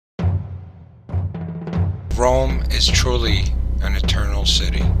Rome is truly an eternal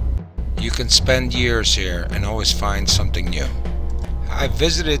city. You can spend years here and always find something new. I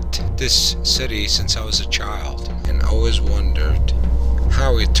visited this city since I was a child and always wondered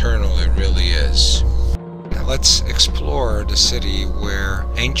how eternal it really is. Now let's explore the city where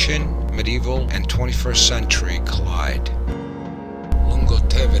ancient, medieval, and 21st century collide.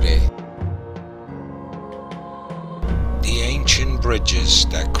 Longotevere. The ancient bridges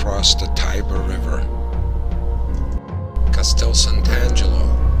that cross the Tiber River. Castel Sant'Angelo.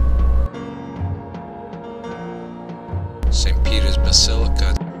 St. Peter's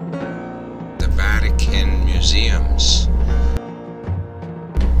Basilica. The Vatican museums.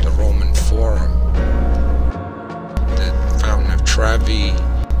 The Roman Forum. The Fountain of Trevi.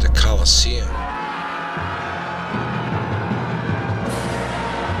 The Colosseum.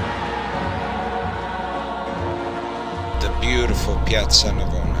 The beautiful Piazza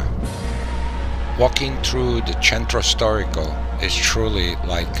Navona. Walking through the Centro Storico is truly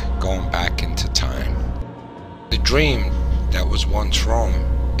like going back into time. The dream that was once Rome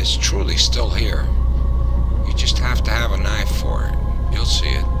is truly still here. You just have to have an eye for it. You'll see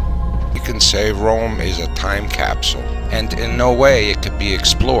it. You can say Rome is a time capsule, and in no way it could be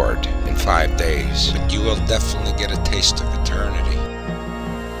explored in 5 days, but you will definitely get a taste of eternity.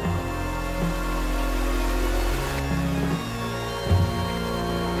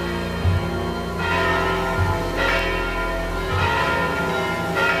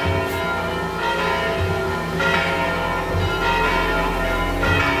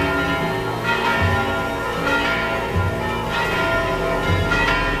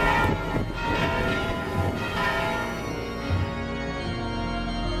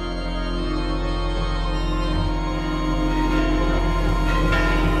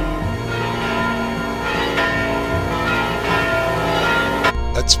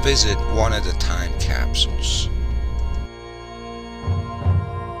 Let's visit one of the time capsules.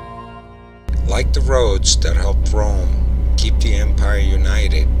 Like the roads that helped Rome keep the empire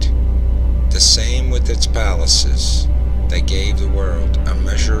united, the same with its palaces, they gave the world a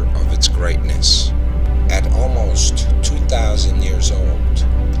measure of its greatness. At almost 2,000 years old,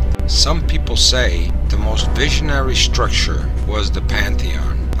 some people say the most visionary structure was the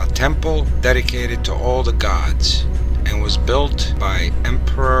Pantheon, a temple dedicated to all the gods, and was built by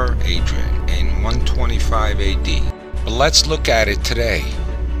Emperor Hadrian in 125 AD. But let's look at it today.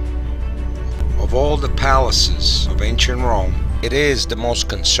 Of all the palaces of ancient Rome, it is the most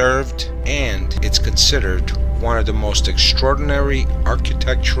conserved, and it's considered one of the most extraordinary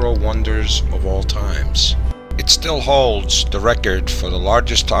architectural wonders of all times. It still holds the record for the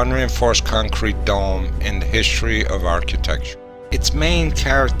largest unreinforced concrete dome in the history of architecture. Its main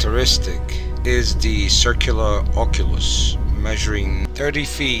characteristic is the circular oculus, measuring 30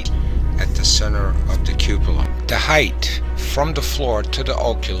 feet at the center of the cupola. The height from the floor to the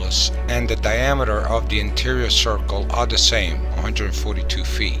oculus and the diameter of the interior circle are the same, 142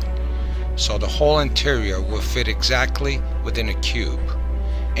 feet. So the whole interior will fit exactly within a cube,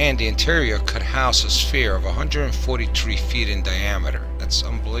 and the interior could house a sphere of 143 feet in diameter. That's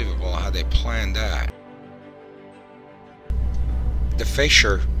unbelievable how they planned that. The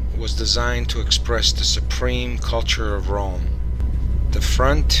fascia was designed to express the supreme culture of Rome. The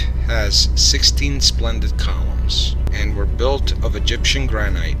front has 16 splendid columns and were built of Egyptian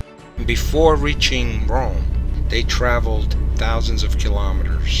granite. Before reaching Rome, they traveled thousands of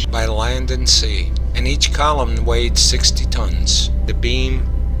kilometers by land and sea, and each column weighed 60 tons. The beam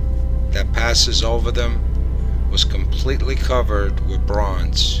that passes over them was completely covered with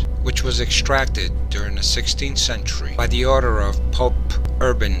bronze, which was extracted during the 16th century by the order of Pope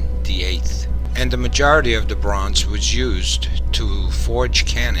Urban VIII. And the majority of the bronze was used to forge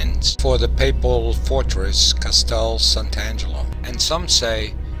cannons for the papal fortress Castel Sant'Angelo. And some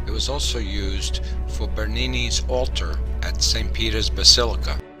say it was also used for Bernini's altar at St. Peter's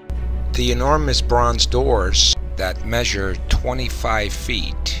Basilica. The enormous bronze doors that measure 25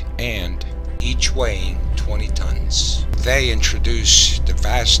 feet and each weighing 20 tons. They introduce the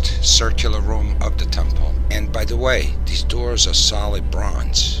vast circular room of the temple. And by the way, these doors are solid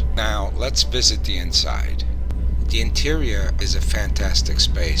bronze. Now let's visit the inside. The interior is a fantastic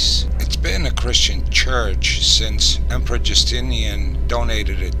space. It's been a Christian church since Emperor Justinian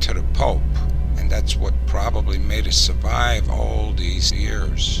donated it to the Pope, and that's what probably made it survive all these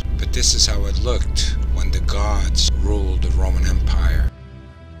years. But this is how it looked when the gods ruled the Roman Empire.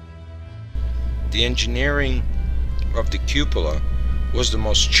 The engineering of the cupola was the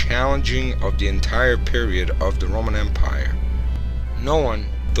most challenging of the entire period of the Roman Empire. No one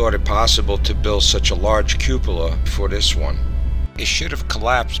thought it possible to build such a large cupola for this one. It should have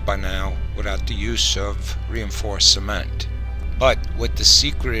collapsed by now without the use of reinforced cement. But with the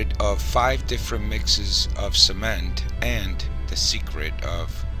secret of 5 different mixes of cement and the secret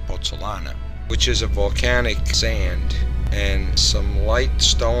of pozzolana, which is a volcanic sand and some light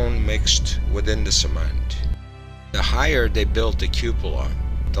stone mixed within the cement. The higher they built the cupola,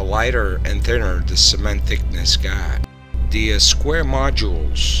 the lighter and thinner the cement thickness got. The square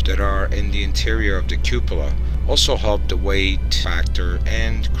modules that are in the interior of the cupola also helped the weight factor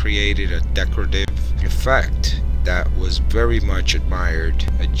and created a decorative effect that was very much admired.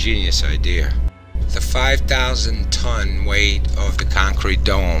 A genius idea. The 5,000-ton weight of the concrete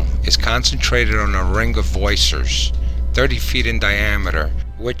dome is concentrated on a ring of voicers 30 feet in diameter,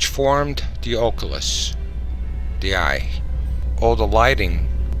 which formed the oculus, the eye. All the lighting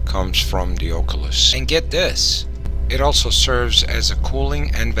comes from the oculus. And get this, it also serves as a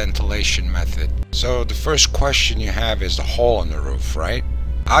cooling and ventilation method. So the first question you have is the hole in the roof, right?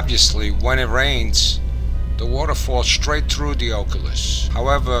 Obviously, when it rains, the water falls straight through the oculus.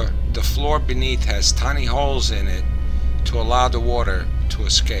 However, the floor beneath has tiny holes in it to allow the water to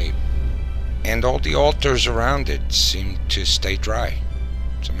escape. And all the altars around it seem to stay dry.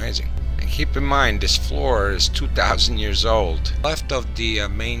 It's amazing. And keep in mind, this floor is 2,000 years old. Left of the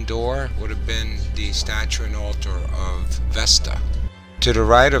main door would have been the statue and altar of Vesta. To the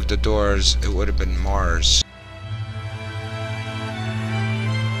right of the doors, it would have been Mars.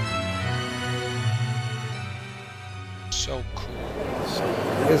 So cool.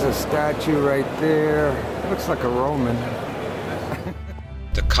 There's a statue right there. Looks like a Roman.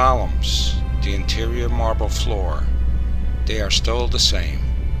 The columns, the interior marble floor, they are still the same.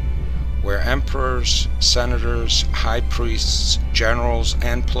 Where emperors, senators, high priests, generals,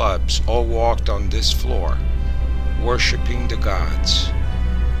 and plebs all walked on this floor, worshipping the gods.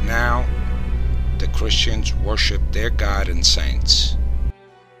 Now, the Christians worship their God and saints.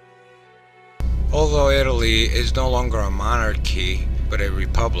 Although Italy is no longer a monarchy, but a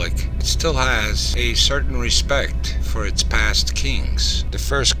republic, it still has a certain respect for its past kings. The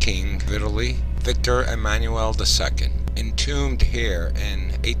first king of Italy, Victor Emmanuel II, entombed here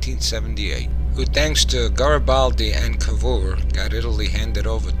in 1878, who thanks to Garibaldi and Cavour got Italy handed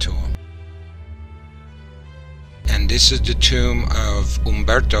over to him. And this is the tomb of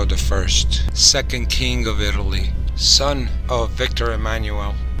Umberto I, second king of Italy, son of Victor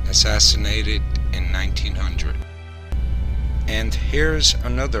Emmanuel, assassinated in 1900. And here's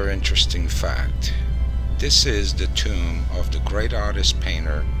another interesting fact. This is the tomb of the great artist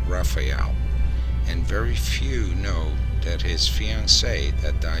painter Raphael, and very few know that his fiancée,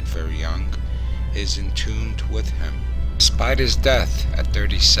 that died very young, is entombed with him. Despite his death at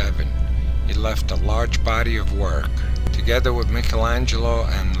 37, he left a large body of work. Together with Michelangelo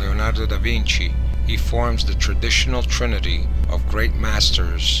and Leonardo da Vinci, he forms the traditional trinity of great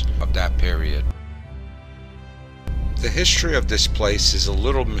masters of that period. The history of this place is a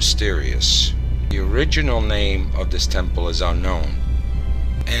little mysterious. The original name of this temple is unknown,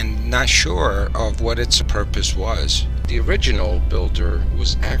 and not sure of what its purpose was. The original builder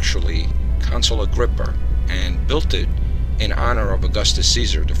was actually Consul Agrippa, and built it in honor of Augustus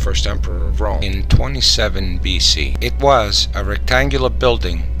Caesar, the first emperor of Rome, in 27 BC. It was a rectangular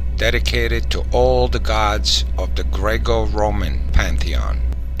building dedicated to all the gods of the Greco-Roman Pantheon.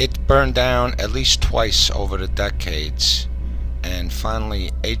 It burned down at least twice over the decades, and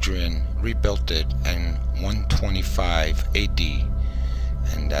finally Adrian rebuilt it in 125 AD,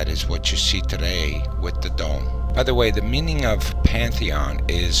 and that is what you see today with the dome. By the way, the meaning of Pantheon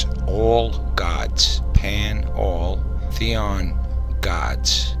is all gods. Pan, all, theon,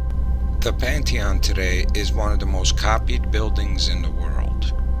 gods. The Pantheon today is one of the most copied buildings in the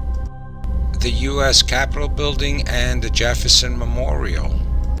world. The U.S. Capitol building and the Jefferson Memorial,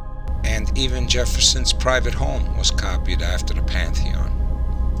 and even Jefferson's private home, was copied after the Pantheon.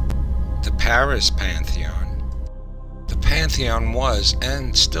 The Paris Pantheon. The Pantheon was,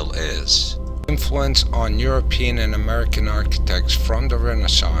 and still is, influence on European and American architects from the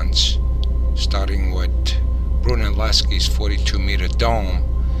Renaissance, starting with Brunelleschi's 42-meter dome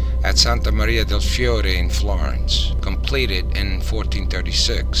at Santa Maria del Fiore in Florence, completed in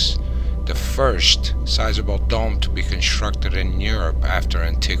 1436, the first sizable dome to be constructed in Europe after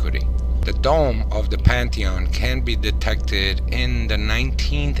antiquity. The dome of the Pantheon can be detected in the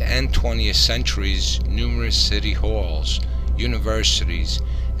 19th and 20th centuries' numerous city halls, universities,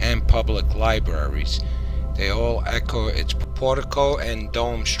 and public libraries. They all echo its portico and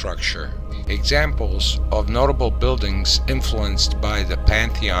dome structure. Examples of notable buildings influenced by the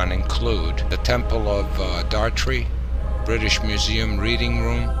Pantheon include the Temple of Dartry, British Museum Reading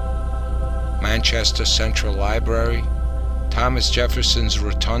Room, Manchester Central Library, Thomas Jefferson's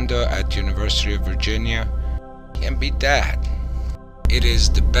Rotunda at University of Virginia. Can't beat that. It is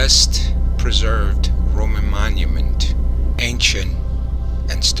the best preserved Roman monument, ancient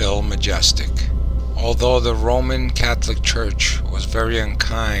and still majestic. Although the Roman Catholic Church was very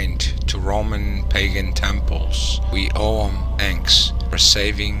unkind to Roman pagan temples, we owe them thanks for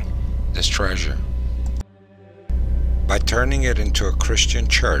saving this treasure. By turning it into a Christian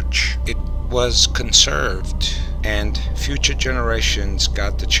church, it was conserved, and future generations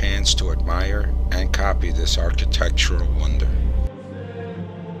got the chance to admire and copy this architectural wonder.